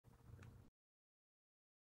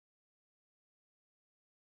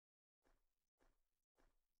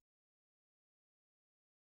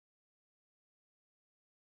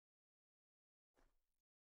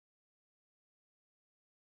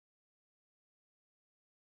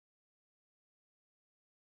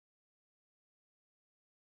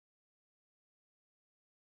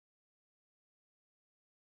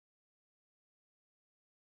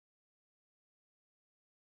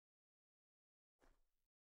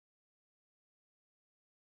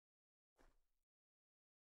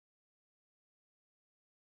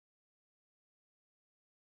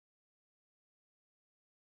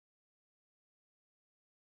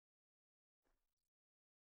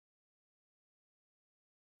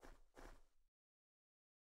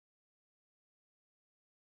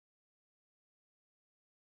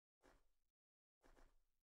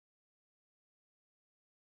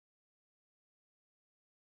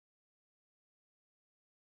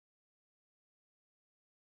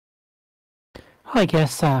I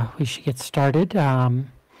guess we should get started.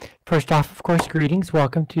 First off, of course, greetings.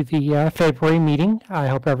 Welcome to the February meeting. I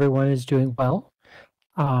hope everyone is doing well.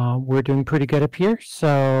 We're doing pretty good up here,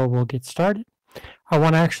 so we'll get started. I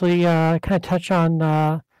want to actually kind of touch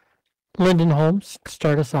on Linden Homes to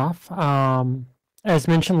start us off. As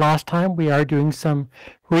mentioned last time, we are doing some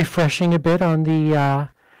refreshing a bit on the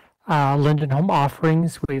Linden Home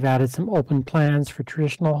offerings. We've added some open plans for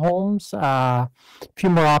traditional homes, a few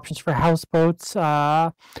more options for houseboats.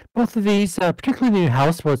 Both of these, particularly the new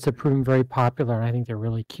houseboats, have proven very popular, and I think they're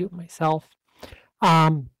really cute myself.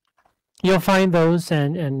 You'll find those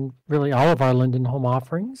and really all of our Linden Home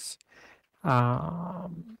offerings.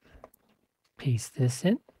 Paste this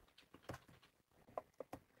in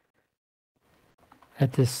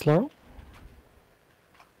at this slow.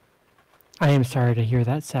 I am sorry to hear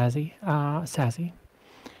that, Sassy. Not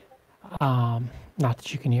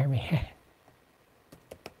that you can hear me.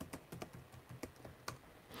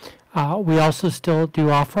 We also still do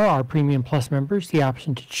offer our Premium Plus members the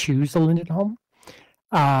option to choose a Linden home.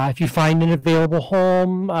 If you find an available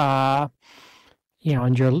home, and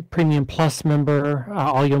you're a Premium Plus member,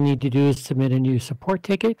 all you'll need to do is submit a new support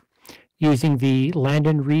ticket using the Land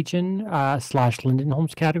and Region / Linden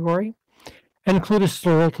Homes category, and include a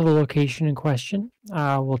story to the location in question.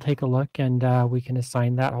 We'll take a look and we can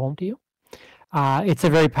assign that home to you. It's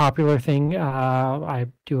a very popular thing. I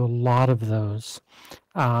do a lot of those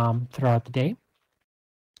throughout the day.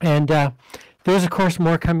 And there's, of course,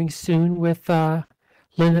 more coming soon with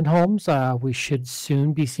Linden Homes. We should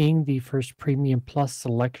soon be seeing the first Premium Plus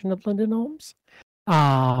selection of Linden Homes.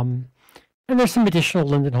 And there's some additional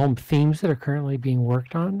Linden Home themes that are currently being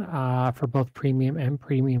worked on for both Premium and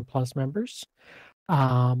Premium Plus members.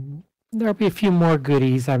 There'll be a few more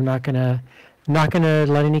goodies. I'm not gonna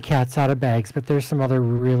let any cats out of bags, but there's some other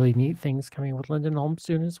really neat things coming with Linden Home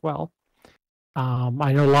soon as well.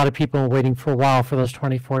 I know a lot of people are waiting for a while for those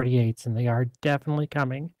 2048s, and they are definitely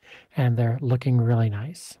coming, and they're looking really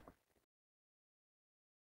nice.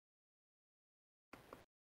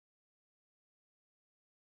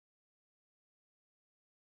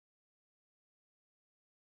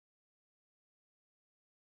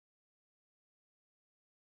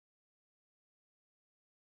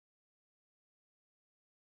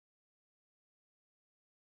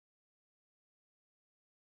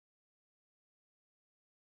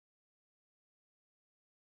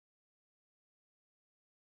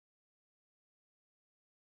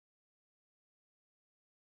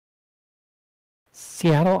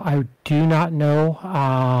 Seattle, I do not know.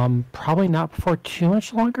 Probably not for too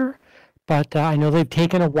much longer, but I know they've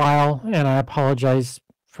taken a while, and I apologize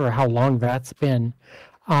for how long that's been.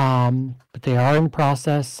 But they are in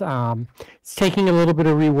process. It's taking a little bit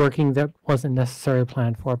of reworking that wasn't necessarily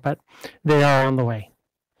planned for, but they are on the way.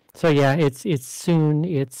 So yeah, it's soon.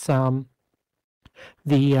 It's the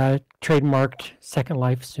trademarked Second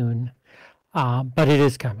Life soon, but it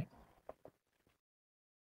is coming.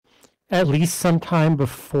 At least sometime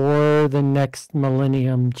before the next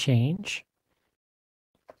millennium change.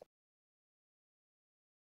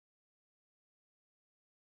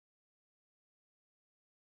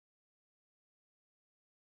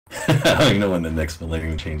 I don't even know when the next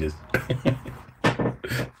millennium changes.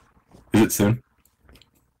 Is it soon?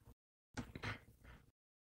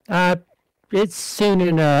 It's soon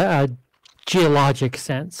in a geologic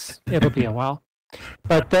sense. It'll be a while.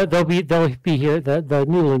 But they'll be here. The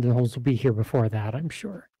new Linden homes will be here before that, I'm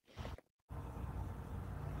sure.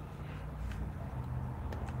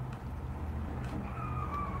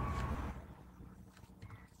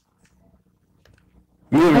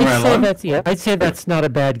 I'd say that's not a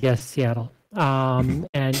bad guess, Seattle.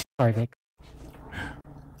 And sorry, Vic.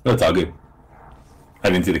 No, it's all good. I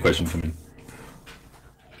didn't see the question come in.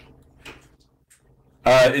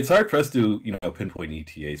 It's hard for us to, pinpoint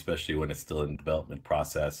ETA, especially when it's still in development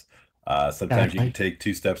process. Sometimes you can take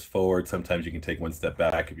 2 steps forward. Sometimes you can take 1 step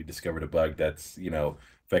back if you discovered a bug that's,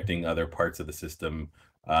 affecting other parts of the system.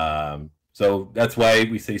 So that's why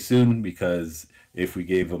we say soon, because if we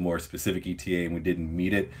gave a more specific ETA and we didn't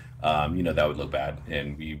meet it, that would look bad.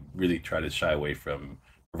 And we really try to shy away from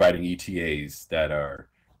providing ETAs that are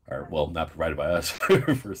well, not provided by us,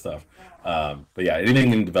 first off. But yeah,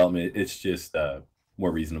 anything in development, it's just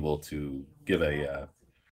more reasonable to give I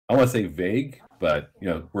want to say vague, but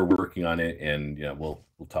we're working on it, and we'll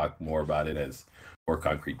talk more about it as more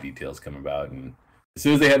concrete details come about. And as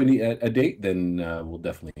soon as they have a date, then we'll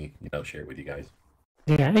definitely share it with you guys.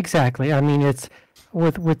 Yeah, exactly. I mean, it's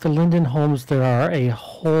with the Linden homes, there are a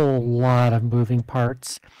whole lot of moving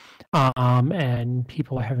parts, and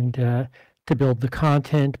people are having to build the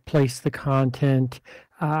content, place the content,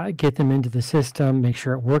 get them into the system, make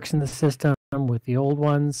sure it works in the system with the old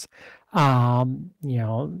ones.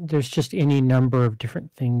 There's just any number of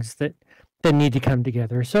different things that need to come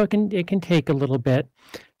together. So it can take a little bit,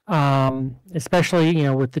 especially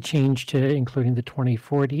with the change to including the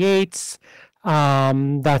 2048s.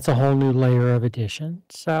 That's a whole new layer of addition.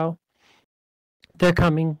 So they're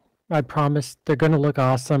coming. I promise they're going to look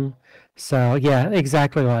awesome. So yeah,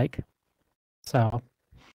 exactly like. So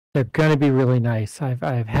they're going to be really nice. I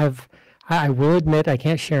will admit I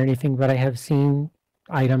can't share anything, but I have seen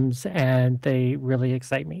items and they really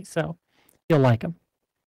excite me. So you'll like them.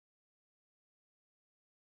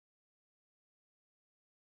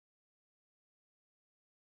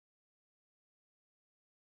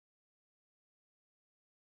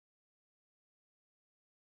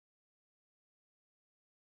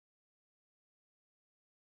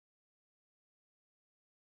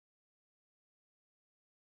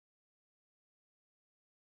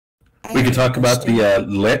 We can talk about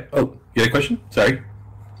the oh, you had a question? Sorry.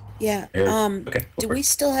 Yeah. Okay. Do we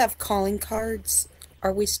still have calling cards?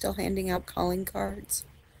 Are we still handing out calling cards?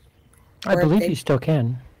 I believe you still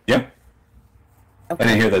can. Yeah. Okay. I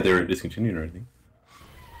didn't hear that they were discontinued or anything.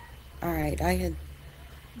 All right.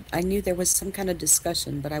 I knew there was some kind of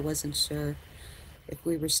discussion, but I wasn't sure if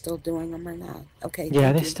we were still doing them or not. Okay.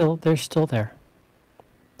 Yeah, they're still there.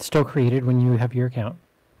 Still created when you have your account.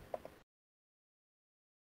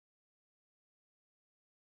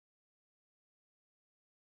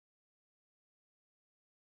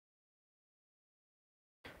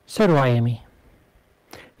 So do I, Amy.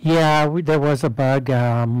 Yeah, there was a bug.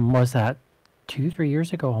 Was that 2-3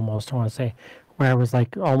 years ago almost? I want to say, where it was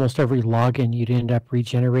like almost every login you'd end up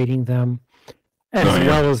regenerating them, as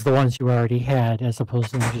well as the ones you already had, as opposed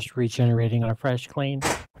to them just regenerating on a fresh clean.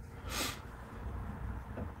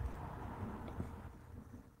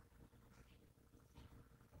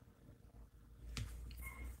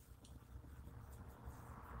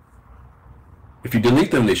 If you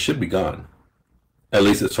delete them, they should be gone. At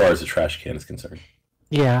least as far as the trash can is concerned.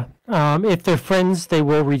 Yeah. If they're friends, they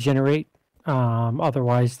will regenerate.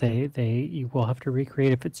 Otherwise, you will have to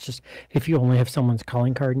recreate if you only have someone's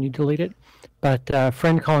calling card and you delete it. But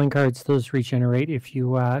friend calling cards, those regenerate if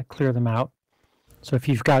you clear them out. So if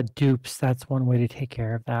you've got dupes, that's one way to take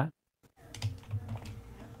care of that.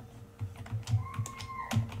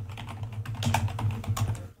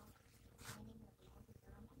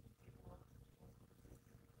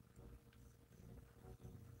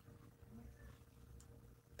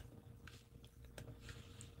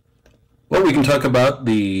 Well, we can talk about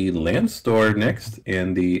the land store next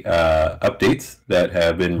and the updates that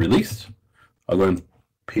have been released. I'll go and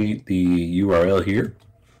paint the URL here.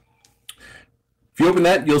 If you open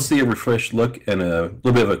that, you'll see a refreshed look and a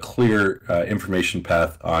little bit of a clear information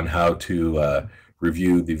path on how to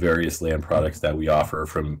review the various land products that we offer,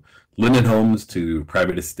 from Linden homes to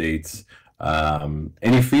private estates.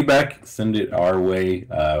 Any feedback, send it our way.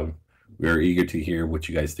 We're eager to hear what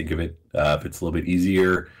you guys think of it. If it's a little bit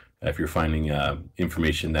easier, if you're finding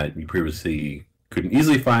information that you previously couldn't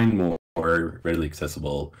easily find, more readily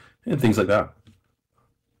accessible, and things like that.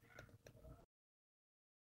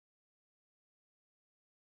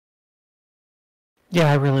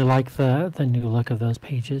 Yeah, I really like the new look of those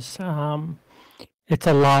pages. It's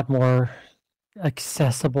a lot more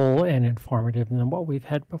accessible and informative than what we've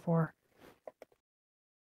had before.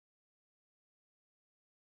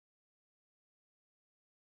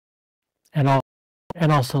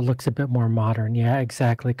 And also looks a bit more modern. Yeah,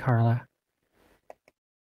 exactly, Carla.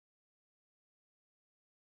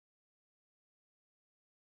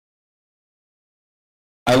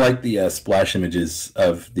 I like the splash images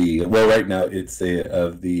of the, well, right now it's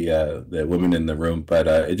of the women in the room, but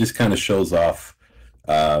it just kind of shows off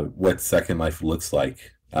what Second Life looks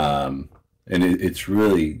like. And it's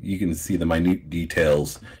really, you can see the minute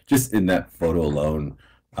details just in that photo alone.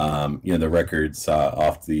 The records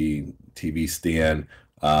off the TV stand,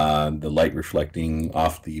 the light reflecting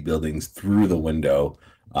off the buildings through the window.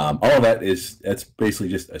 All of that's basically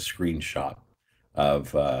just a screenshot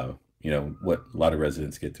of what a lot of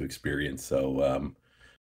residents get to experience. So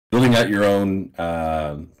building out your own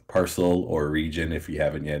parcel or region, if you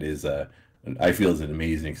haven't yet, I feel is an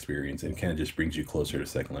amazing experience, and kind of just brings you closer to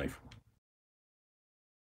Second Life.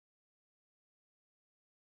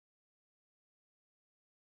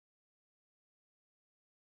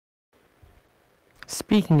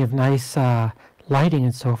 Speaking of nice lighting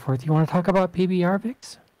and so forth, you want to talk about PBR,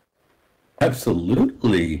 Vix?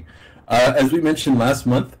 Absolutely. As we mentioned last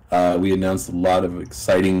month, we announced a lot of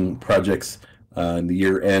exciting projects in the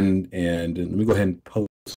year end, and let me go ahead and post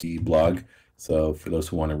the blog So for those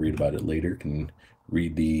who want to read about it later, can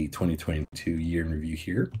read the 2022 year in review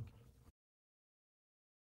here.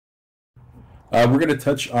 We're going to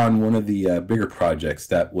touch on one of the bigger projects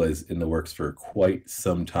that was in the works for quite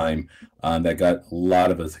some time that got a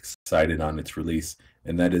lot of us excited on its release,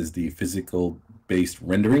 and that is the physical-based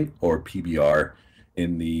rendering, or PBR.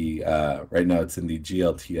 In the right now, it's in the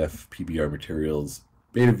GLTF PBR materials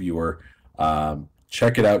beta viewer.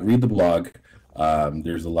 Check it out. Read the blog.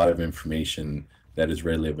 There's a lot of information that is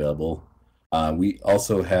readily available. We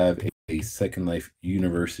also have a Second Life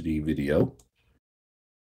University video.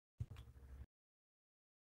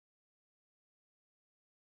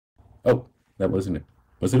 Oh, that wasn't it.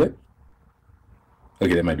 Was it?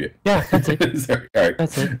 Okay, that might be it. Yeah, that's it. Sorry. All right.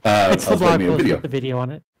 That's it. It's the blog post with the video on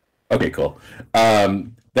it. Okay, cool.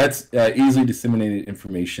 That's easily disseminated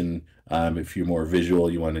information. If you're more visual,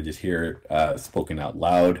 you want to just hear it spoken out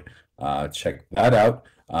loud, check that out.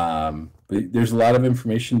 But there's a lot of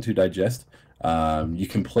information to digest. You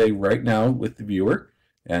can play right now with the viewer,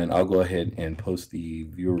 and I'll go ahead and post the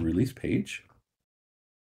viewer release page.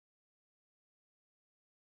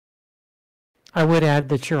 I would add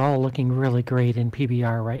that you're all looking really great in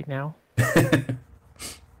PBR right now.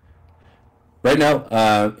 Right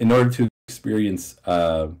now, in order to experience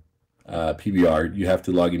PBR, you have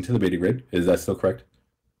to log into the beta grid. Is that still correct?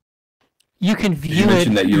 You can view it. You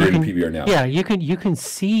mentioned that you're in PBR now. Yeah, you can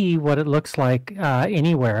see what it looks like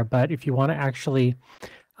anywhere. But if you want to actually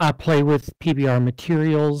play with PBR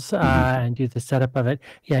materials and do the setup of it,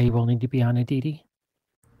 yeah, you will need to be on a DD.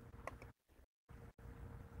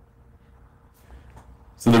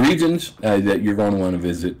 So the regions that you're going to want to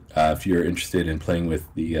visit, if you're interested in playing with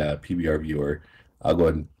the PBR viewer, I'll go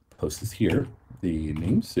ahead and post this here, the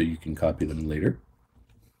names, so you can copy them later.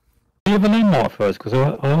 Do you have a name mark for us? Because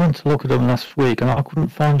I went to look at them last week and I couldn't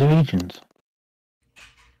find the regions.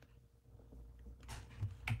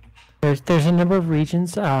 There's a number of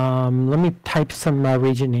regions. Let me type some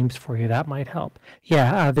region names for you. That might help.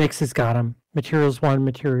 Yeah, Vix has got them. Materials 1,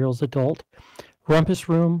 Materials Adult. Rumpus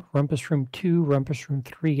Room 2, Rumpus Room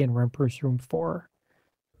 3, and Rumpus Room 4.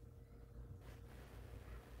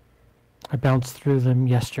 I bounced through them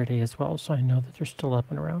yesterday as well, so I know that they're still up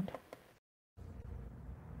and around.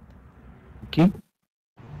 Thank you.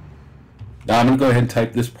 Now I'm going to go ahead and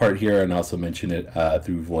type this part here and also mention it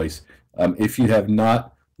through voice. If you have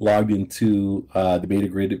not logged into the beta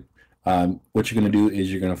grid, what you're going to do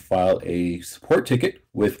is you're going to file a support ticket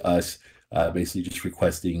with us. Basically just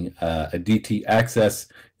requesting a DT access,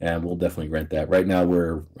 and we'll definitely grant that. Right now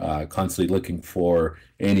we're constantly looking for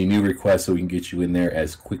any new requests so we can get you in there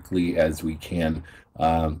as quickly as we can.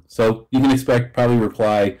 So you can expect probably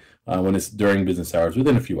reply when it's during business hours,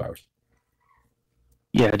 within a few hours.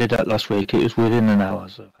 Yeah, I did that last week. It was within an hour.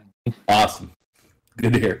 So thank you. Awesome.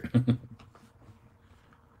 Good to hear.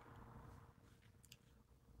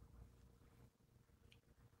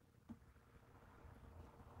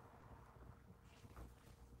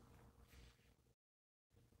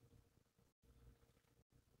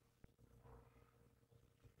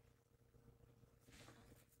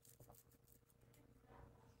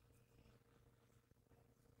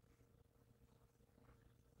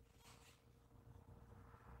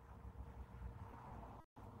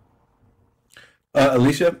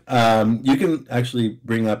 Alicia, you can actually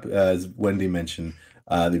bring up, as Wendy mentioned,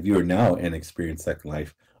 the viewer now and experience Second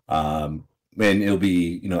Life, and it'll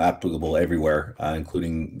be applicable everywhere,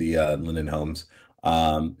 including the Linden homes.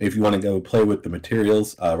 If you want to go play with the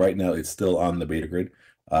materials, right now it's still on the beta grid,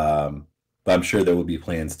 but I'm sure there will be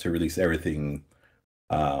plans to release everything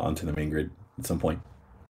onto the main grid at some point.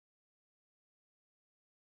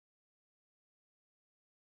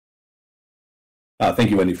 Thank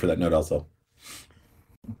you, Wendy, for that note also.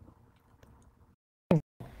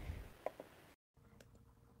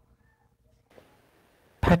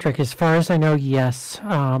 Patrick, as far as I know, yes.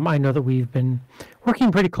 I know that we've been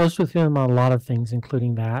working pretty close with him on a lot of things,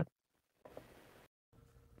 including that.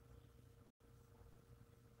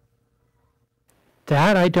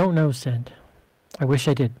 That I don't know, Send. I wish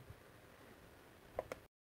I did.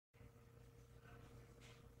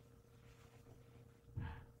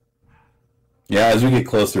 Yeah, as we get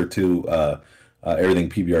closer to everything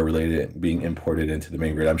PBR related being imported into the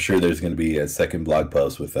main grid, I'm sure there's going to be a second blog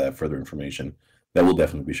post with further information that we'll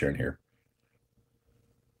definitely be sharing here.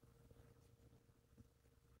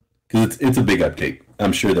 Because it's a big update.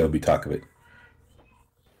 I'm sure there will be talk of it.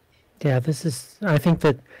 Yeah, I think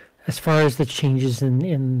that as far as the changes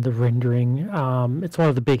in the rendering, it's one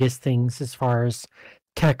of the biggest things as far as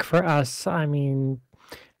tech for us. I mean,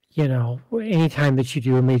 anytime that you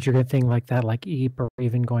do a major thing like that, like EAP or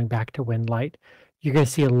even going back to Windlight, you're going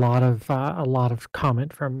to see a lot of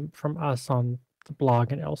comment from us on the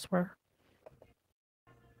blog and elsewhere.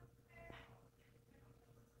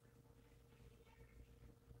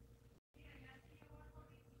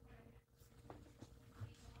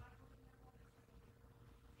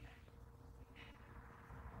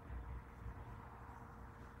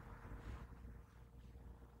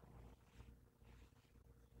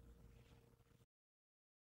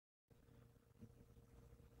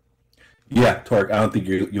 Yeah, Torque, I don't think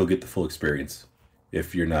you'll get the full experience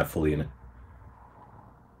if you're not fully in it.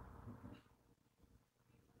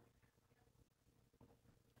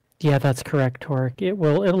 Yeah, that's correct, Torque.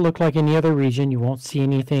 It'll look like any other region. You won't see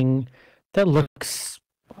anything that looks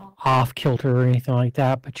off kilter or anything like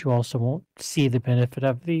that, but you also won't see the benefit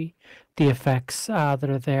of the effects that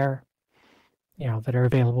are there, that are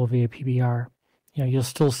available via PBR. You'll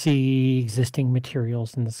still see existing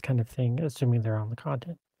materials and this kind of thing, assuming they're on the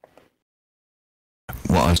content.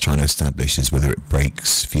 What I was trying to establish is whether it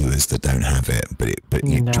breaks viewers that don't have it, but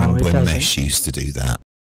you No, remember it when doesn't. Mesh used to do that?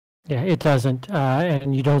 Yeah, it doesn't,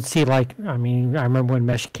 and you don't see I remember when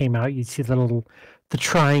Mesh came out, you'd see the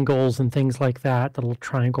triangles and things like that. The little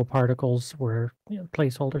triangle particles were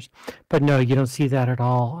placeholders, but no, you don't see that at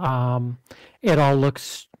all. It all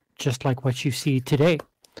looks just like what you see today,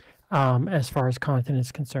 as far as content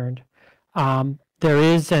is concerned. There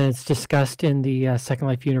is, and it's discussed in the Second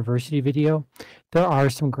Life University video, there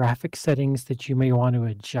are some graphic settings that you may want to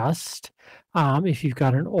adjust if you've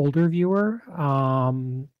got an older viewer,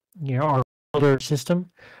 or older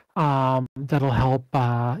system, that'll help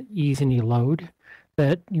ease any load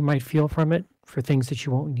that you might feel from it for things that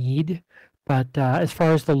you won't need. But as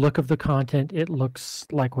far as the look of the content, it looks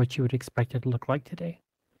like what you would expect it to look like today.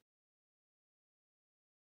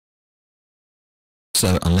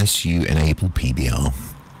 So unless you enable PBR,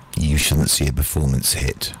 you shouldn't see a performance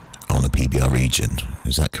hit on a PBR region.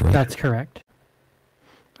 Is that correct? That's correct.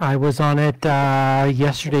 I was on it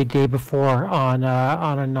yesterday, day before, on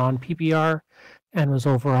a non-PBR, and was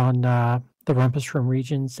over on the Rumpus Room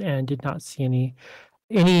regions, and did not see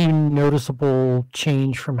any noticeable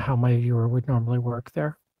change from how my viewer would normally work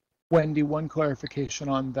there. Wendy, one clarification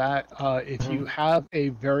on that. If you have a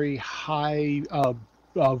very high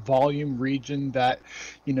volume region that,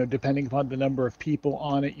 depending upon the number of people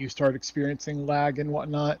on it, you start experiencing lag and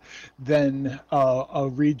whatnot, then a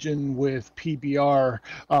region with PBR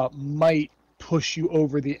might push you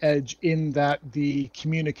over the edge, in that the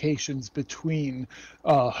communications between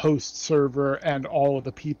host server and all of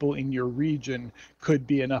the people in your region could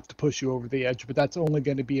be enough to push you over the edge, but that's only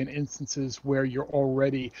going to be in instances where you're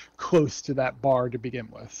already close to that bar to begin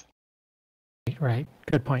with. Right.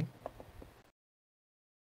 Good point.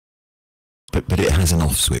 But it has an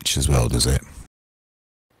off switch as well, does it?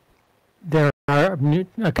 There are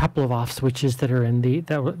a couple of off switches that are in the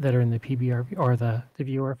PBR or the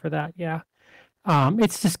viewer for that. Yeah.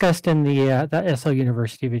 It's discussed in the SL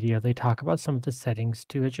University video. They talk about some of the settings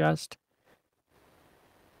to adjust.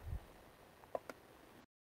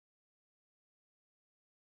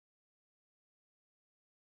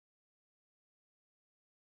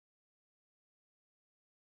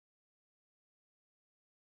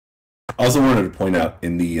 I also wanted to point out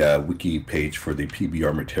in the wiki page for the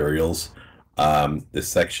PBR materials, the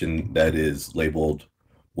section that is labeled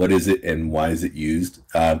 "What is it and why is it used?"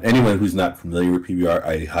 Anyone who's not familiar with PBR,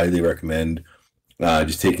 I highly recommend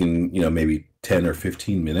just taking maybe 10 or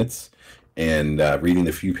 15 minutes and reading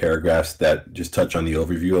the few paragraphs that just touch on the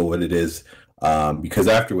overview of what it is, because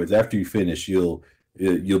afterwards, after you finish, you'll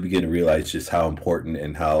begin to realize just how important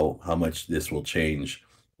and how much this will change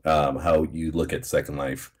how you look at Second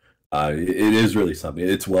Life. It is really something.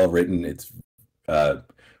 It's well written. It's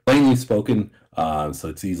plainly spoken, so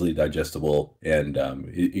it's easily digestible, and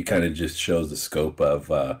it kind of just shows the scope of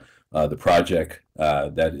the project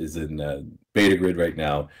that is in beta grid right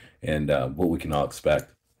now, and what we can all expect.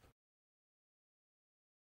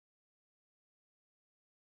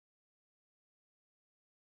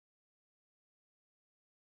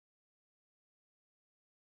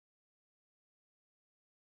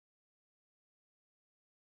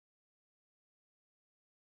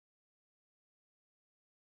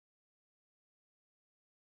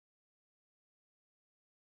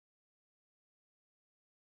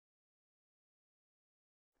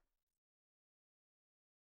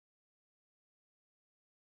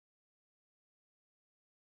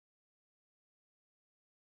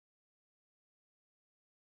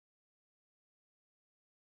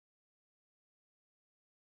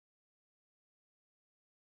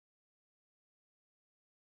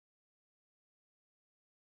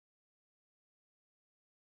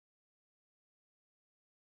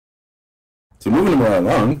 So moving right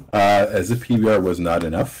along, as if PBR was not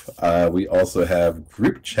enough, we also have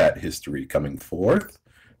group chat history coming forth.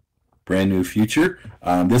 Brand new feature.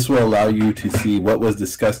 This will allow you to see what was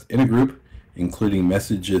discussed in a group, including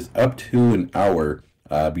messages up to an hour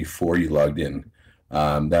before you logged in.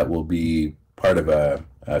 That will be part of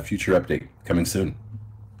a future update coming soon.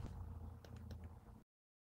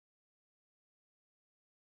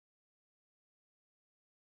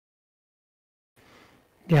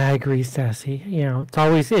 Yeah, I agree, Sassy. You know,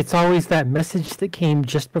 it's always that message that came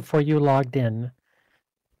just before you logged in.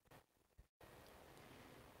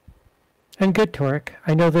 And good, Torek.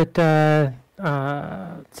 I know that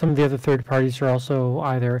some of the other third parties are also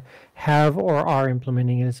either have or are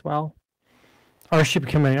implementing it as well. Ours should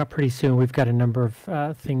be coming up pretty soon. We've got a number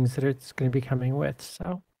of things that it's going to be coming with.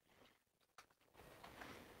 So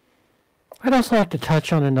I'd also like to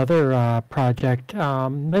touch on another project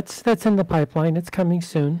that's in the pipeline. It's coming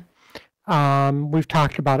soon. We've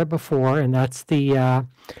talked about it before, and that's the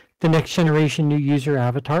next generation new user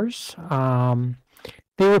avatars.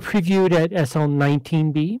 They were previewed at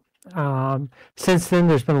SL19B. Since then,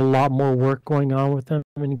 there's been a lot more work going on with them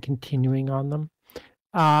and continuing on them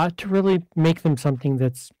to really make them something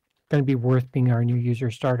that's going to be worth being our new user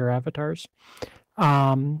starter avatars.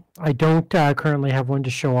 I don't currently have one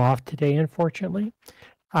to show off today, unfortunately,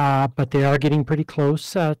 but they are getting pretty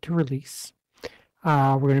close to release.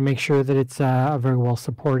 We're going to make sure that it's very well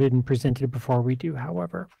supported and presented before we do,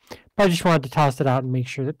 however. But I just wanted to toss it out and make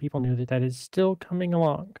sure that people knew that that is still coming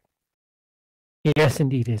along. Yes,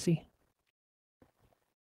 indeed, Izzy.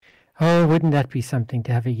 Oh, wouldn't that be something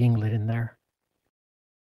to have a Yinglet in there?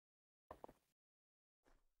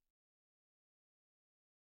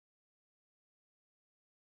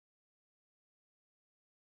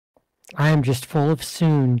 I am just full of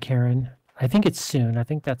soon, Karen. I think it's soon. I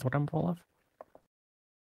think that's what I'm full of.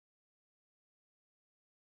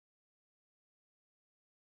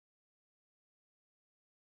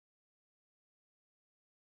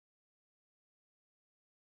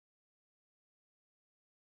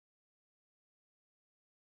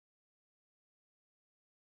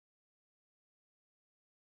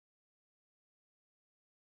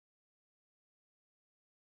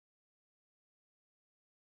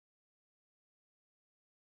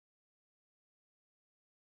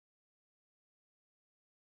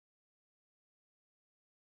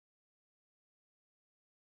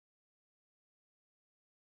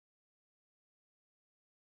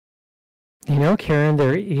 You know, Karen,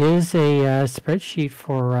 there is a spreadsheet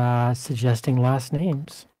for suggesting last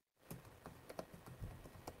names.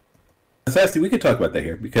 Sassy, we could talk about that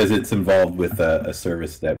here because it's involved with a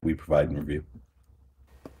service that we provide and review.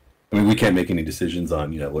 I mean, we can't make any decisions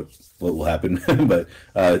on what will happen, but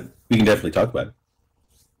we can definitely talk about it.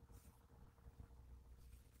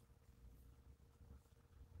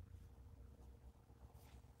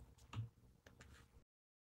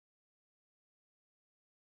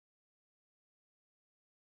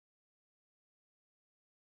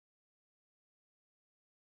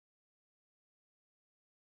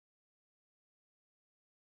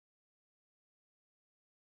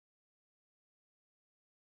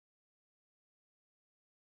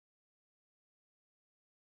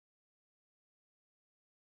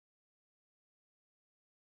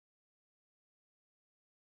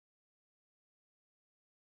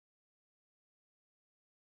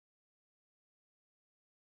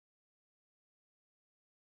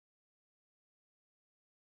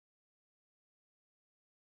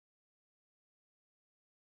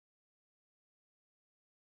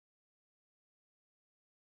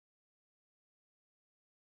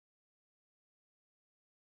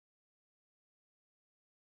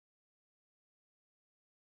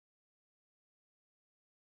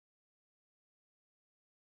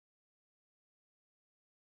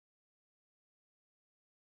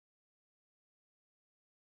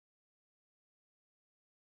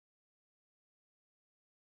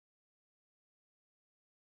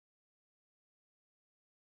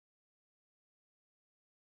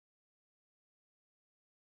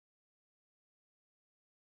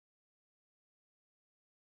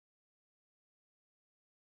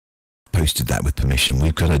 Posted that with permission.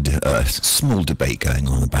 We've got a small debate going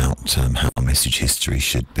on about how message history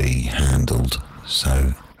should be handled.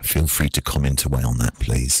 So feel free to comment away on that,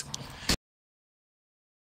 please.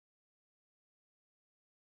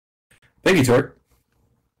 Thank you, Torque.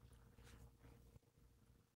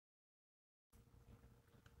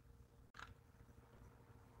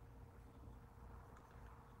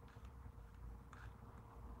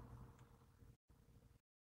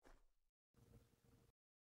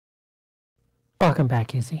 Welcome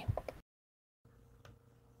back, Izzy.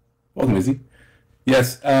 Welcome, Izzy.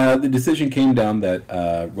 Yes, the decision came down that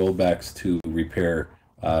rollbacks to repair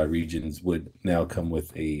regions would now come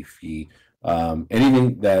with a fee.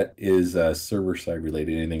 Anything that is server side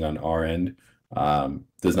related, anything on our end,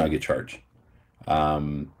 does not get charged.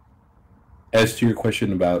 As to your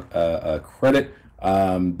question about a credit,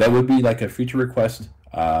 that would be like a feature request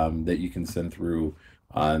that you can send through,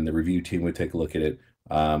 and the review team would take a look at it.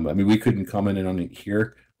 I mean, we couldn't comment on it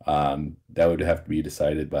here. That would have to be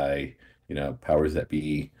decided by, powers that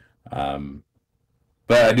be.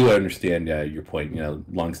 But I do understand your point.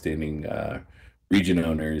 Longstanding region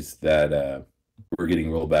owners that were getting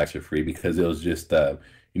rollbacks for free because it was just an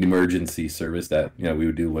emergency service that we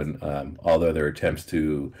would do when all the other attempts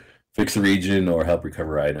to fix the region or help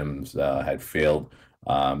recover items had failed.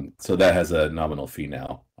 So that has a nominal fee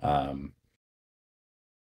now.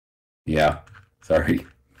 Yeah, sorry.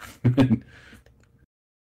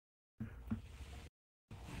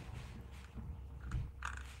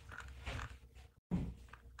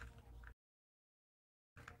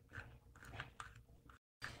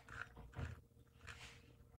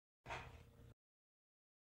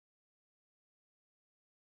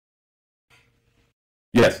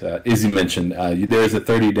 Yes, Izzy mentioned there is a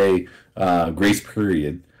 30-day grace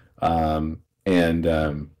period, and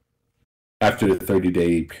after the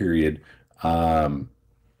 30-day period,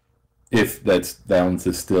 if that balance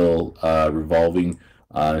is still revolving,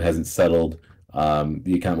 it hasn't settled,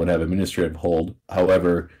 the account would have administrative hold.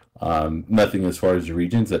 However, nothing as far as the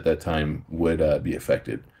regions at that time would be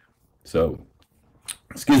affected. So,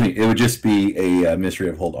 excuse me, it would just be a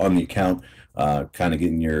administrative hold on the account, kind of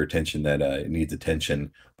getting your attention that it needs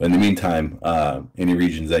attention. But in the meantime, any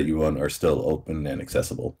regions that you own are still open and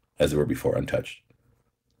accessible as they were before, untouched.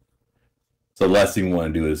 So the last thing we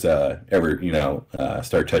want to do is ever,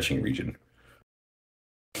 start touching a region.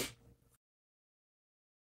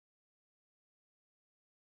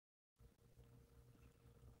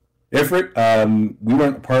 Ifrit, we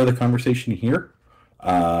weren't part of the conversation here.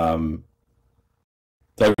 So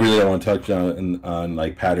I really don't want to touch on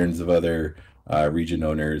like patterns of other region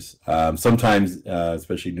owners. Sometimes,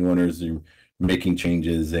 especially new owners, are making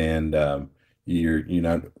changes and you're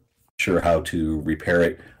not sure how to repair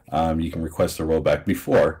it. You can request a rollback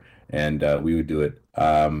before, and we would do it.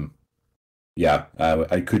 Yeah,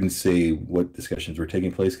 I couldn't say what discussions were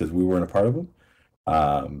taking place because we weren't a part of them.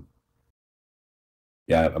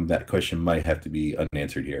 Yeah, that question might have to be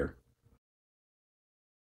unanswered here.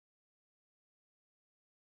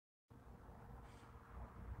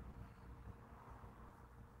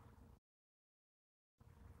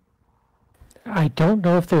 I don't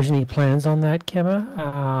know if there's any plans on that,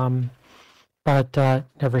 Kemma, but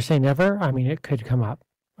never say never. I mean, it could come up,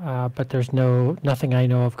 but there's nothing I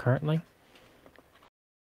know of currently.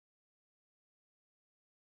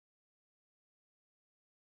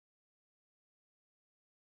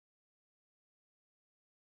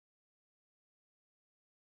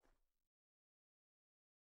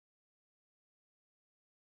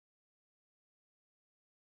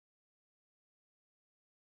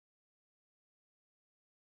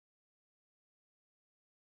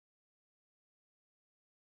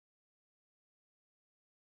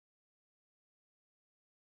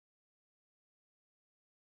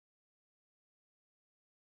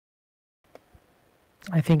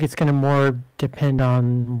 I think it's going to more depend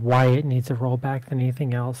on why it needs a rollback than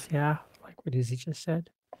anything else. Yeah, like what Izzy just said.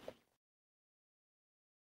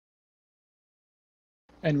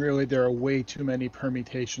 And really, there are way too many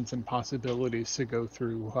permutations and possibilities to go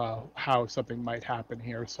through how something might happen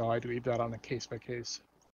here. So I'd leave that on a case by case.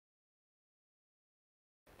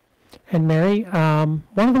 And Mary, one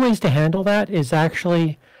of the ways to handle that is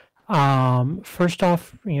actually, first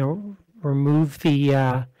off, remove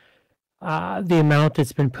the amount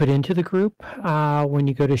that's been put into the group when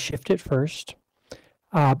you go to shift it first,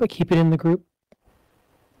 but keep it in the group.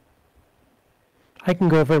 I can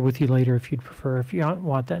go over it with you later if you'd prefer, if you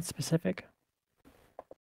want that specific.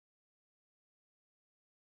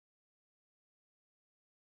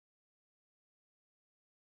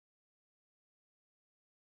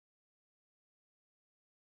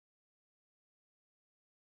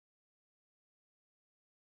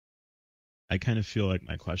 I kind of feel like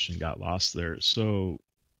my question got lost there. So,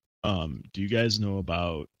 do you guys know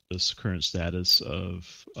about this current status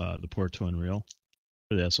of the port to Unreal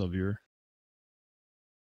for the SL viewer?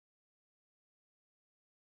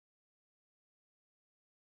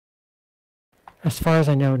 As far as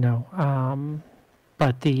I know, no.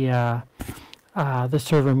 But the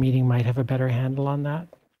server meeting might have a better handle on that.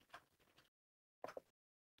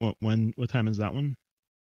 What time is that one?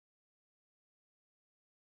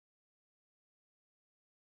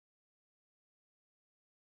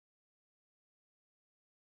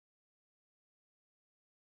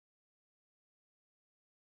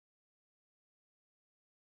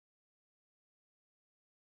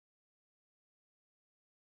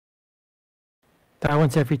 That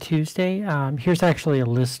one's every Tuesday. Here's actually a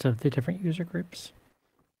list of the different user groups.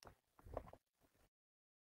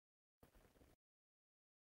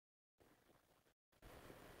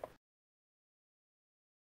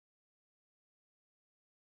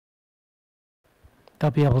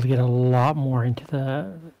 They'll be able to get a lot more into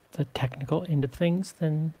the technical end of things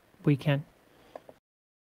than we can.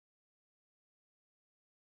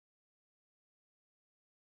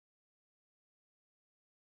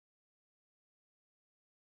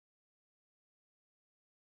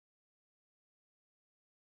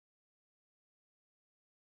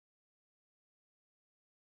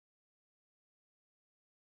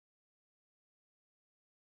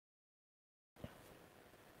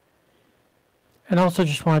 And also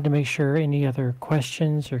just wanted to make sure any other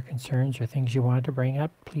questions or concerns or things you wanted to bring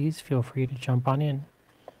up, please feel free to jump on in.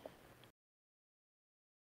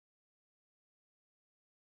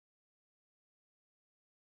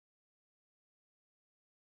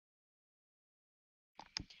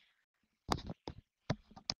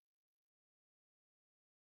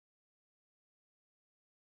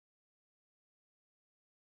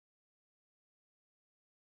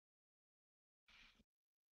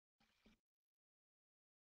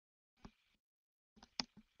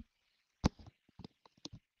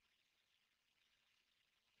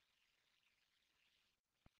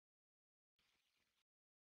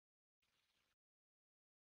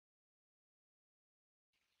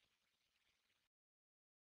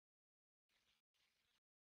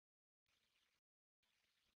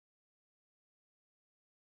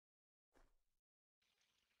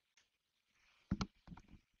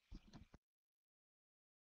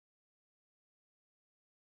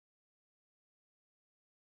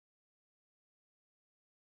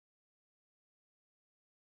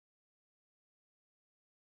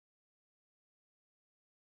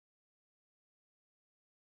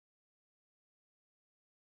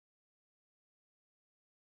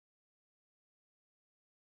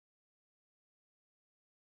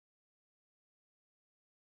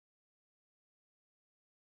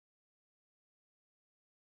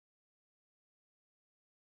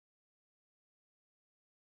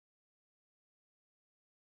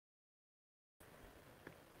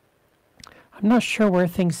 I'm not sure where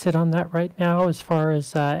things sit on that right now as far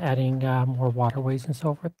as adding more waterways and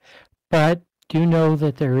so forth, but do know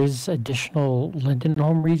that there is additional Linden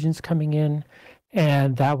home regions coming in,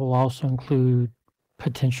 and that will also include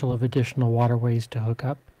potential of additional waterways to hook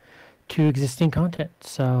up to existing content.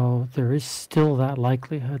 So there is still that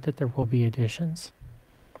likelihood that there will be additions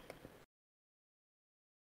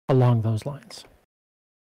along those lines.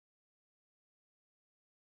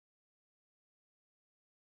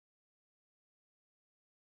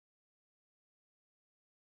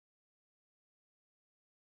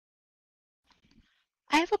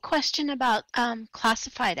 I have a question about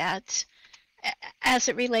classified ads as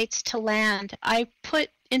it relates to land. I put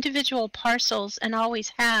individual parcels and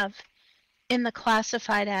always have in the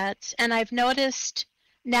classified ads, and I've noticed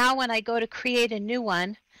now when I go to create a new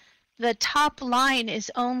one, the top line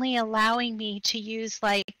is only allowing me to use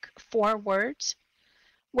like 4 words,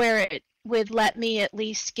 where it would let me at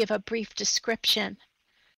least give a brief description.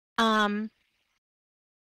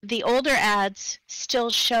 The older ads still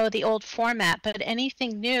show the old format, but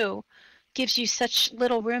anything new gives you such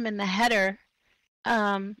little room in the header.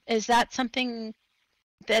 Is that something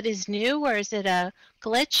that is new, or is it a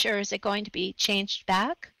glitch, or is it going to be changed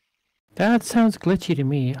back? That sounds glitchy to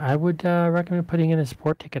me. I would recommend putting in a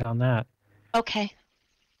support ticket on that. Okay.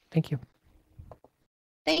 Thank you.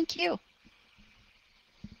 Thank you.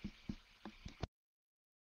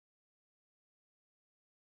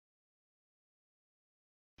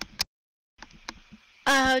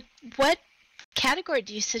 What category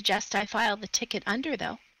do you suggest I file the ticket under,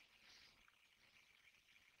 though?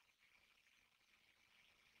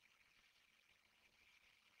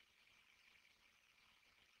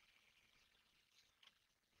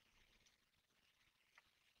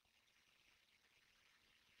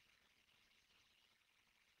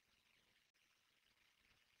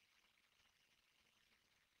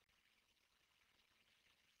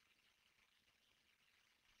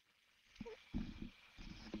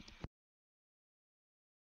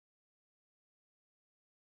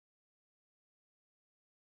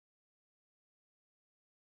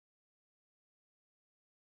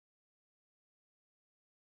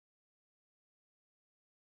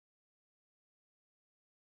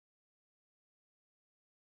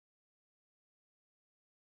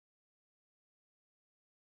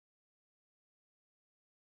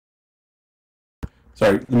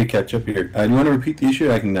 Sorry, let me catch up here. Do you want to repeat the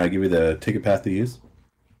issue? I can give you the ticket path to use.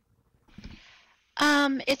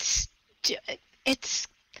 It's It's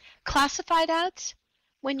classified ads.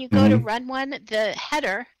 When you go to run one, the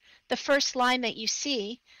header, the first line that you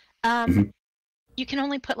see, you can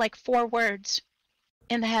only put like 4 words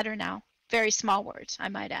in the header now. Very small words, I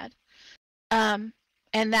might add.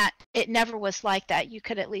 And that it never was like that. You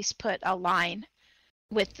could at least put a line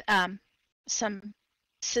with some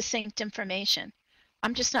succinct information.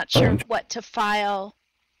 I'm just not sure what to file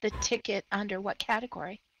the ticket under, what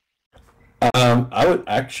category. I would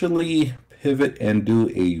actually pivot and do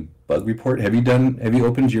a bug report. Have you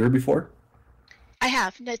opened Jira before? I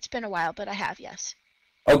have. It's been a while, but I have, yes.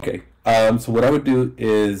 Okay. So what I would do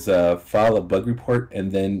is file a bug report,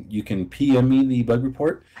 and then you can PM me the bug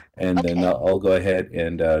report, and then I'll go ahead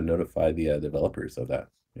and notify the developers of that.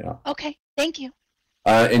 Yeah. Okay. Thank you.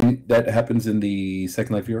 And that happens in the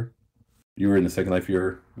Second Life viewer? You were in the Second Life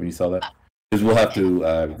viewer when you saw that? Because we'll have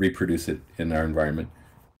to reproduce it in our environment.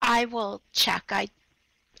 I will check.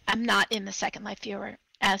 I'm not in the Second Life viewer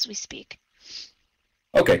as we speak.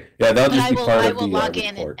 Okay. Yeah, that'll just be part of the report. I will log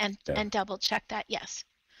in and double check that, yes.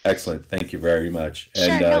 Excellent. Thank you very much. Sure,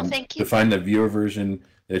 and no, thank you. To find the viewer version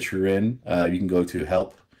that you're in, you can go to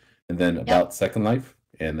Help and then About Second Life,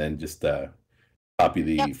 and then just copy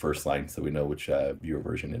the first line so we know which viewer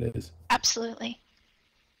version it is. Absolutely.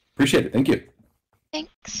 Appreciate it. Thank you.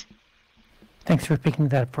 Thanks. Thanks for picking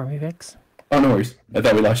that up for me, Vix. Oh, no worries. I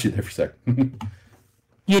thought we lost you there for a second.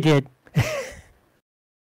 You did.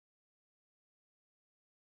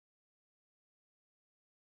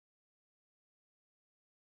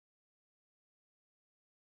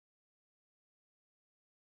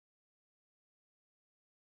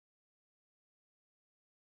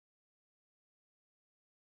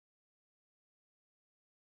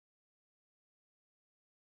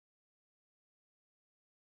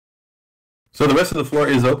 So the rest of the floor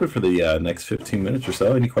is open for the next 15 minutes or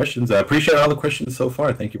so. Any questions? I appreciate all the questions so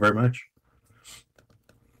far. Thank you very much.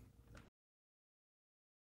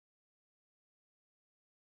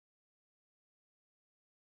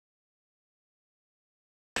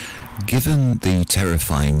 Given the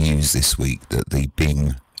terrifying news this week that the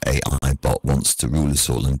Bing AI bot wants to rule us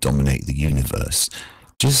all and dominate the universe,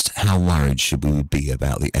 just how worried should we be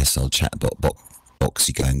about the SL chatbot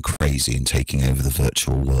Boxy going crazy and taking over the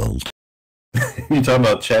virtual world? You talking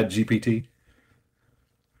about ChatGPT?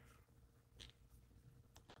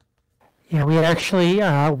 Yeah, we actually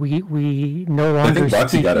we no longer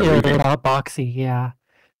speak ill about Boxy. Yeah,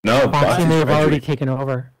 no, Boxy may have already taken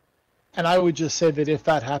over. And I would just say that if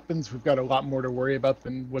that happens, we've got a lot more to worry about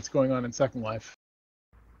than what's going on in Second Life.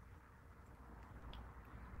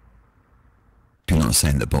 You're not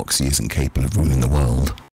saying that Boxy isn't capable of ruling the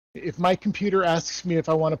world? If my computer asks me if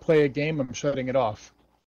I want to play a game, I'm shutting it off.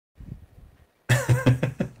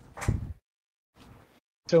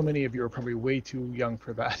 So many of you are probably way too young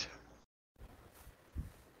for that.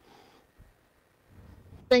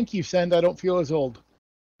 Thank you, Send. I don't feel as old.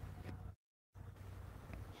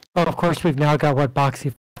 Oh, of course, we've now got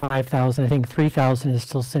Boxy 5,000. I think 3,000 is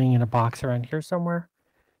still sitting in a box around here somewhere.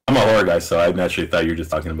 I'm a horror guy, so I naturally thought you were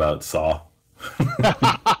just talking about Saw.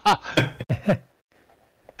 A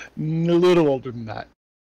little older than that.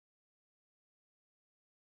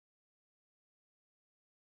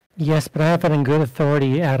 Yes, but I have it on good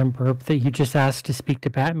authority, Adam Burp, that you just asked to speak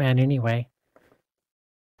to Batman anyway.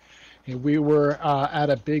 We were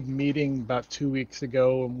at a big meeting about 2 weeks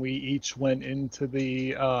ago, and we each went into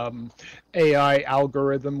the AI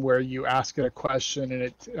algorithm where you ask it a question and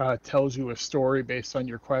it tells you a story based on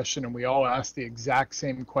your question, and we all asked the exact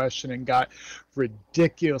same question and got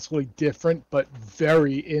ridiculously different but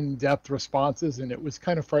very in-depth responses, and it was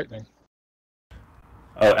kind of frightening.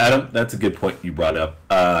 Oh, Adam, that's a good point you brought up.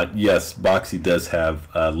 Yes, Boxy does have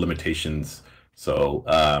limitations. So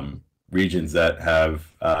regions that have,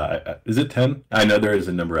 is it 10? I know there is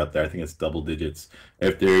a number out there. I think it's double digits.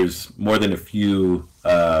 If there's more than a few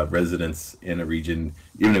residents in a region,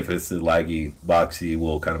 even if it's a laggy, Boxy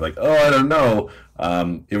will kind of like, oh, I don't know.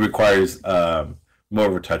 It requires more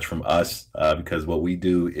of a touch from us because what we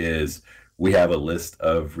do is we have a list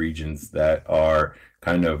of regions that are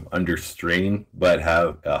kind of under strain but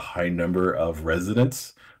have a high number of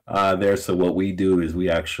residents there. So what we do is we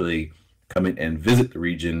actually come in and visit the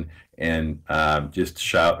region and just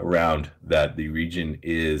shout around that the region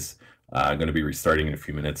is going to be restarting in a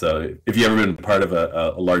few minutes. So if you've ever been part of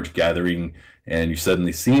a large gathering and you've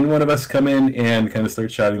suddenly seen one of us come in and kind of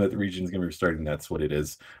start shouting that the region is going to be restarting, that's what it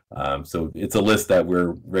is. So it's a list that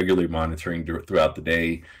we're regularly monitoring throughout the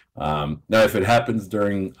day. Now, if it happens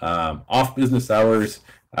during off business hours,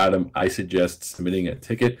 Adam, I suggest submitting a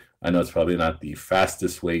ticket. I know it's probably not the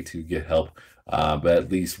fastest way to get help, but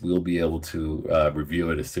at least we'll be able to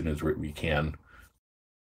review it as soon as we can.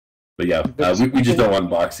 But yeah, we just don't want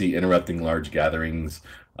Boxy interrupting large gatherings,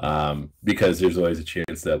 because there's always a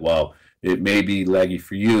chance that, while it may be laggy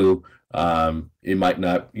for you, it might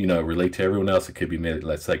not, relate to everyone else. It could be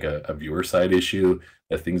that's like a viewer side issue,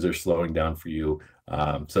 that things are slowing down for you.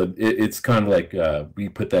 So it's kind of like we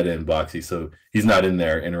put that in Boxy, so he's not in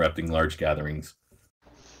there interrupting large gatherings,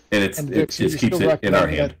 and it just keeps it in our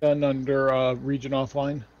hand. Done under region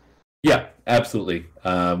offline. Yeah, absolutely.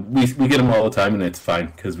 We get them all the time, and it's fine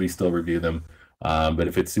because we still review them. But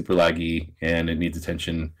if it's super laggy and it needs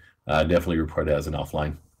attention, definitely report it as an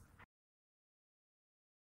offline.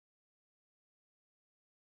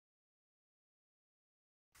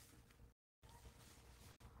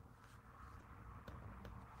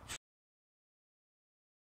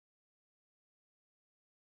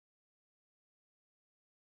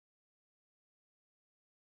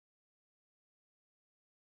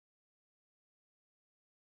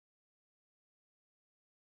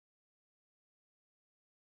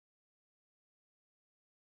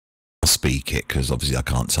 Speak it, because obviously I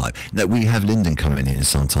can't type. No, we have Linden coming in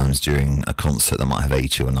sometimes during a concert that might have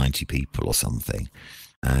 80 or 90 people or something,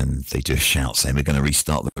 and they do a shout saying we're going to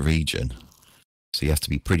restart the region. So you have to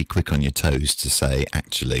be pretty quick on your toes to say,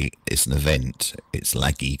 actually, it's an event, it's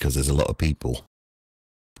laggy because there's a lot of people.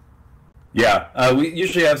 Yeah, we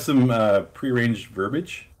usually have some prearranged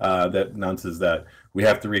verbiage that announces that we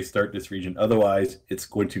have to restart this region, otherwise it's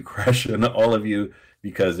going to crash on all of you,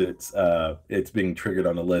 because it's being triggered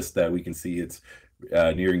on a list that we can see it's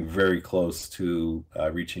nearing very close to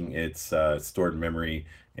reaching its stored memory,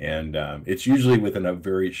 and it's usually within a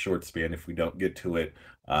very short span. If we don't get to it,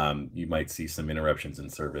 you might see some interruptions in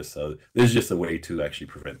service. So there's just a way to actually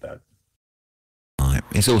prevent that. Right.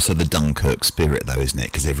 It's also the Dunkirk spirit, though, isn't it?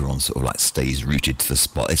 Because everyone sort of like stays rooted to the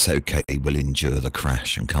spot. It's okay, we'll endure the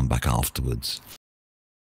crash and come back afterwards.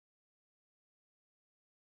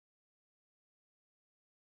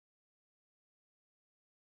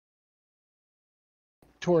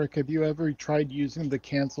 Torek, have you ever tried using the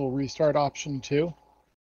cancel restart option too?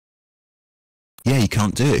 Yeah, you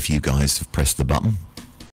can't do it if you guys have pressed the button.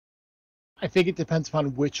 I think it depends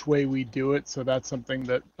upon which way we do it, so that's something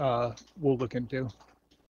that we'll look into.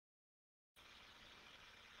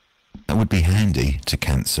 That would be handy to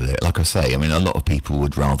cancel it. Like I say, I mean, a lot of people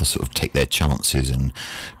would rather sort of take their chances and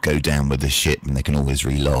go down with the ship, and they can always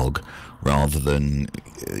relog, rather than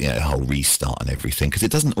a whole restart and everything, because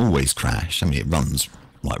it doesn't always crash. I mean, it runs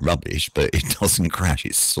like rubbish, but it doesn't crash.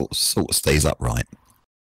 It sort of stays upright.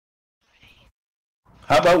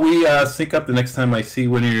 How about we sync up the next time I see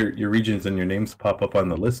one of your regions and your names pop up on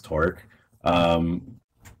the list, Torek?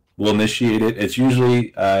 We'll initiate it. It's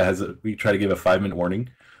usually we try to give a 5-minute warning.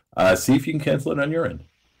 See if you can cancel it on your end.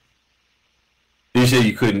 You say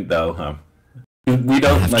you couldn't, though, huh? We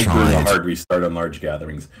don't like doing a hard restart on large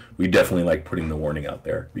gatherings. We definitely like putting the warning out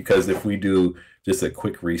there, because if we do just a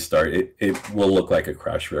quick restart, it will look like a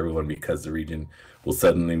crash for everyone, because the region will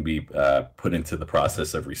suddenly be put into the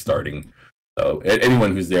process of restarting. So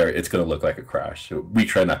anyone who's there, it's going to look like a crash. So we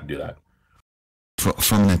try not to do that.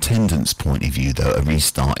 From an attendance point of view, though, a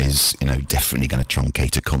restart is definitely going to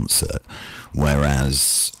truncate a concert,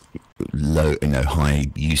 whereas low, high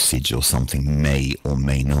usage or something may or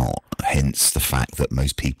may not. Hence the fact that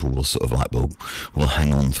most people will sort of like will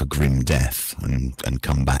hang on for grim death and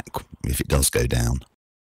come back if it does go down.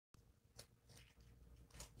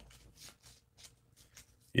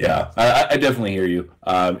 Yeah, I definitely hear you.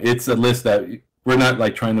 It's a list that we're not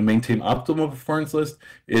like trying to maintain optimal performance list.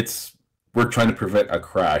 We're trying to prevent a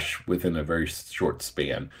crash within a very short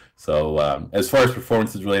span. So as far as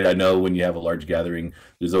performance is related, I know when you have a large gathering,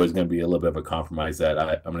 there's always going to be a little bit of a compromise that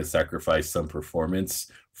I'm going to sacrifice some performance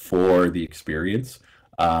for the experience.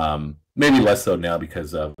 Maybe less so now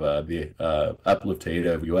because of the uplift to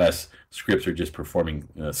AWS scripts are just performing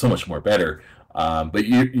so much more better. But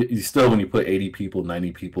you still, when you put 80 people,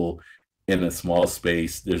 90 people in a small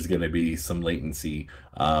space, there's going to be some latency,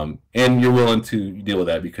 and you're willing to deal with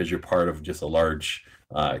that because you're part of just a large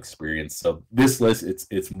experience. So this list,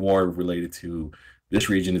 it's more related to this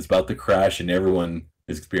region is about to crash, and everyone's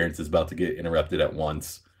experience is about to get interrupted at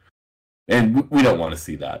once, and we don't want to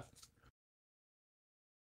see that.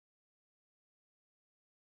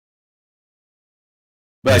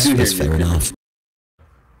 But that's fair enough.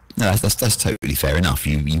 No, that's totally fair enough.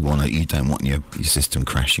 You don't want your system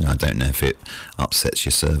crashing. I don't know if it upsets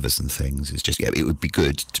your servers and things. It's just it would be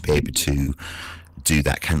good to be able to do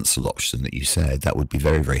that cancel option that you said. That would be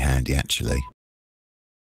very, very handy, actually.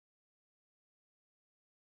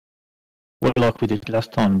 Well, like we did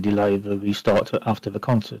last time, delay the restart after the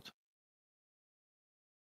concert.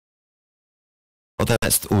 Well,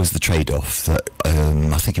 that's always the trade-off. That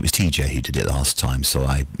I think it was TJ who did it last time, so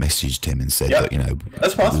I messaged him and said that, you know,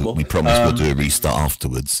 that's possible. We promise we'll do a restart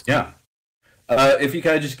afterwards. Yeah. If you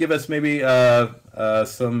kind of just give us maybe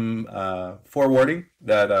some forewarning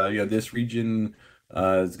that you know, this region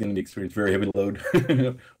is going to experience very heavy load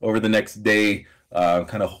over the next day,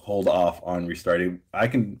 kind of hold off on restarting.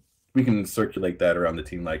 We can circulate that around the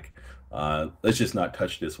team, like let's just not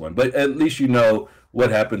touch this one. But at least you know what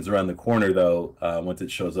happens around the corner, though, once it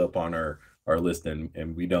shows up on our list,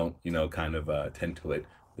 and we don't, you know, kind of tend to it.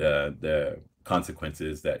 The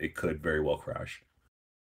consequences that it could very well crash.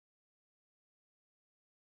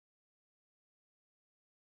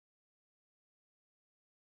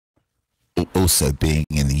 Also, being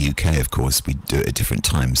in the UK, of course, we do it at different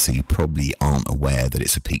times, so you probably aren't aware that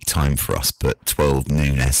it's a peak time for us, but 12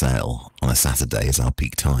 noon SL on a Saturday is our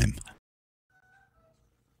peak time.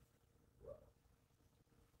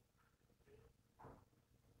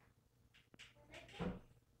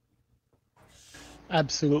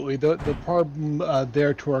 Absolutely. The problem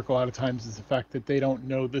there, Torque, a lot of times is the fact that they don't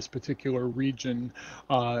know this particular region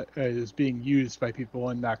is being used by people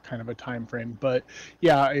in that kind of a time frame. But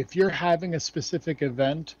yeah, if you're having a specific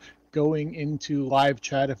event, going into live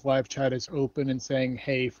chat, if live chat is open, and saying,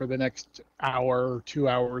 hey, for the next hour or 2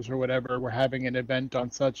 hours or whatever, we're having an event on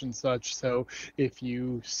such and such, so if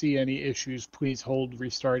you see any issues, please hold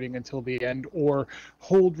restarting until the end, or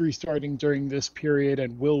hold restarting during this period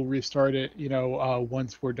and we'll restart it, you know,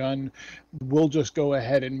 once we're done. We'll just go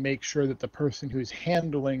ahead and make sure that the person who's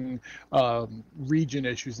handling region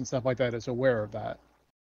issues and stuff like that is aware of that.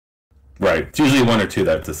 Right. It's usually one or two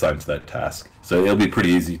that's assigned to that task. So it'll be pretty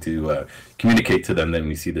easy to communicate to them. Then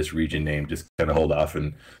we see this region name, just kind of hold off,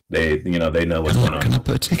 and they know what's going on. Can I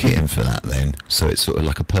put a ticket in for that then? So it's sort of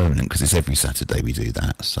like a permanent, because it's every Saturday we do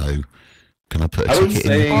that. So can I put a ticket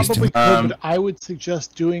in? Probably could, but I would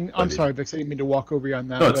suggest doing. I'm sorry, Vix, I didn't mean to walk over you on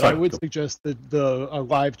that. No, but I would suggest the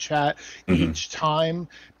live chat each time,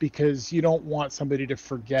 because you don't want somebody to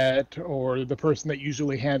forget, or the person that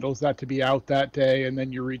usually handles that to be out that day, and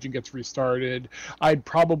then your region gets restarted. I'd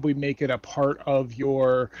probably make it a part of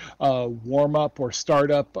your warm up or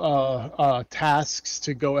startup tasks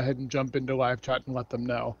to go ahead and jump into live chat and let them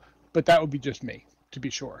know. But that would be just me, to be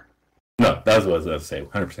sure. No, that's what I was going to say.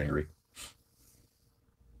 100% agree.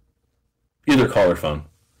 Either call or phone.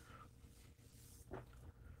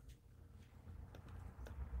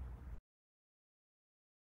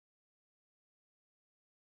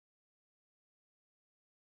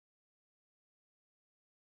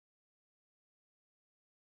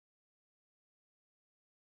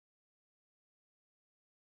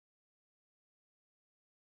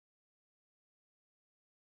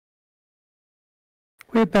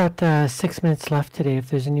 We have about 6 minutes left today. If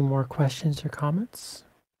there's any more questions or comments.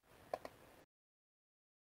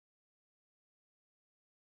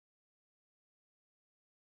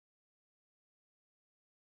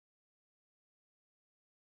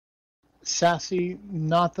 Sassy,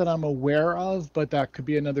 not that I'm aware of, but that could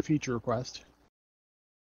be another feature request.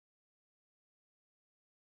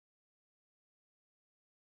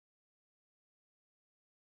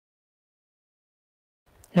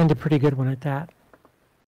 And a pretty good one at that.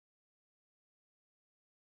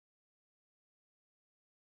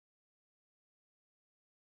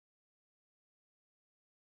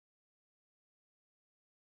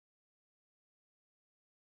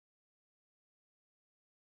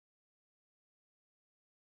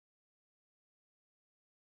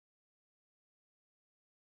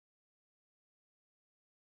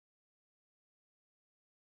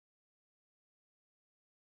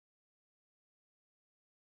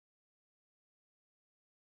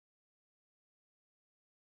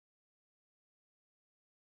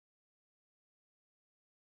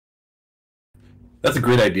 That's a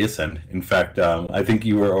great idea, Sen. In fact, I think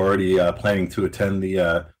you were already planning to attend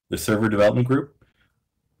the server development group.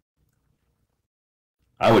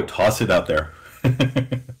 I would toss it out there.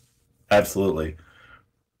 Absolutely.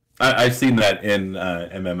 I've seen that in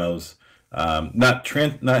MMOs. Not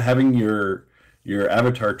having your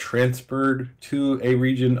avatar transferred to a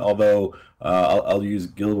region, although I'll use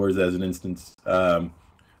Guild Wars as an instance.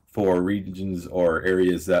 For regions or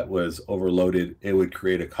areas that was overloaded, it would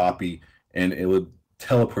create a copy and it would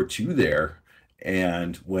teleport you there.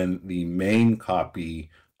 And when the main copy,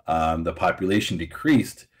 the population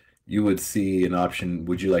decreased, you would see an option,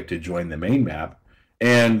 would you like to join the main map?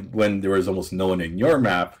 And when there was almost no one in your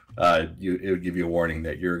map, it would give you a warning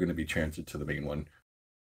that you're going to be transferred to the main one.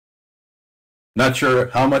 Not sure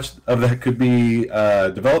how much of that could be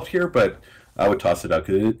developed here, but I would toss it out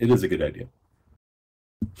because it is a good idea.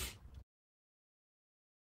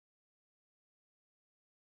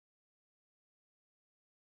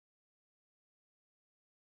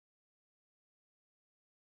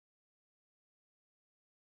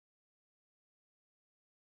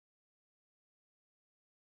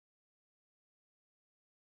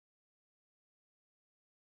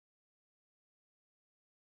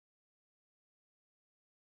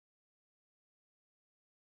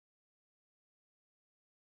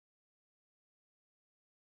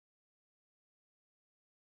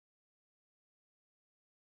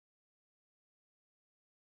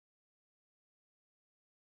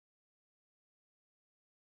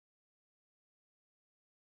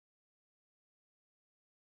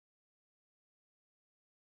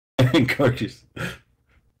 Gorgeous.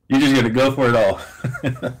 You're just gonna go for it all.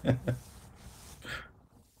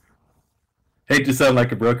 Hate to sound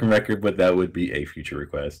like a broken record, but that would be a future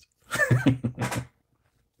request.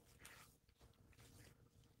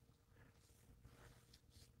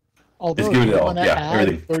 Although Just give if it you all. want to Yeah, add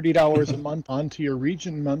everything. $30 a month onto your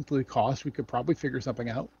region monthly cost, we could probably figure something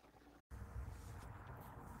out.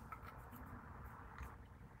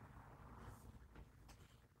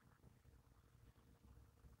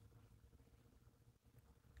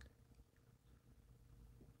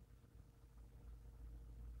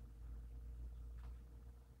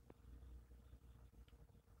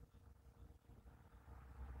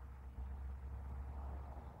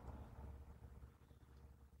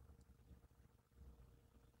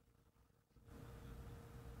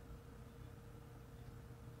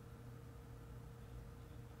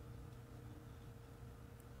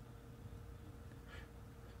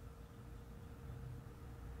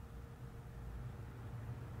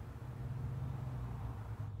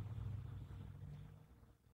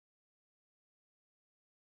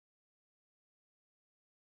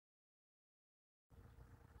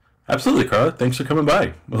 Absolutely, Carla. Thanks for coming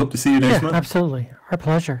by. We hope to see you next month. Absolutely. Our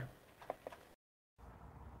pleasure.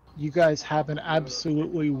 You guys have an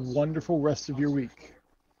absolutely wonderful rest of your week.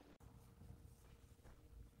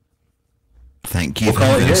 Thank you We'll for call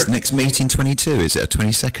it having us. here. Next meeting 22. Is it a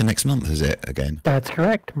 22nd next month? Is it again? That's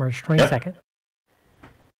correct. March 22nd.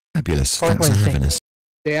 Fabulous. Fourth Thanks for Wednesday. having us.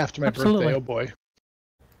 Day after my Absolutely. birthday, oh boy.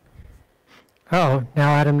 Oh,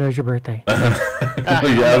 now Adam knows your birthday. I'm I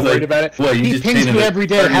was not like, worried about it. "What, you He just pings painted me a every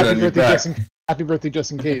day. target Happy on your birthday, back." happy birthday,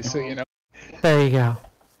 just in case. So you know. There you go.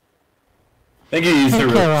 Thank you, Take sir. care,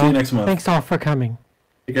 See you all. next month. Thanks all for coming.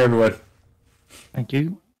 Take care, everyone. Thank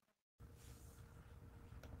you.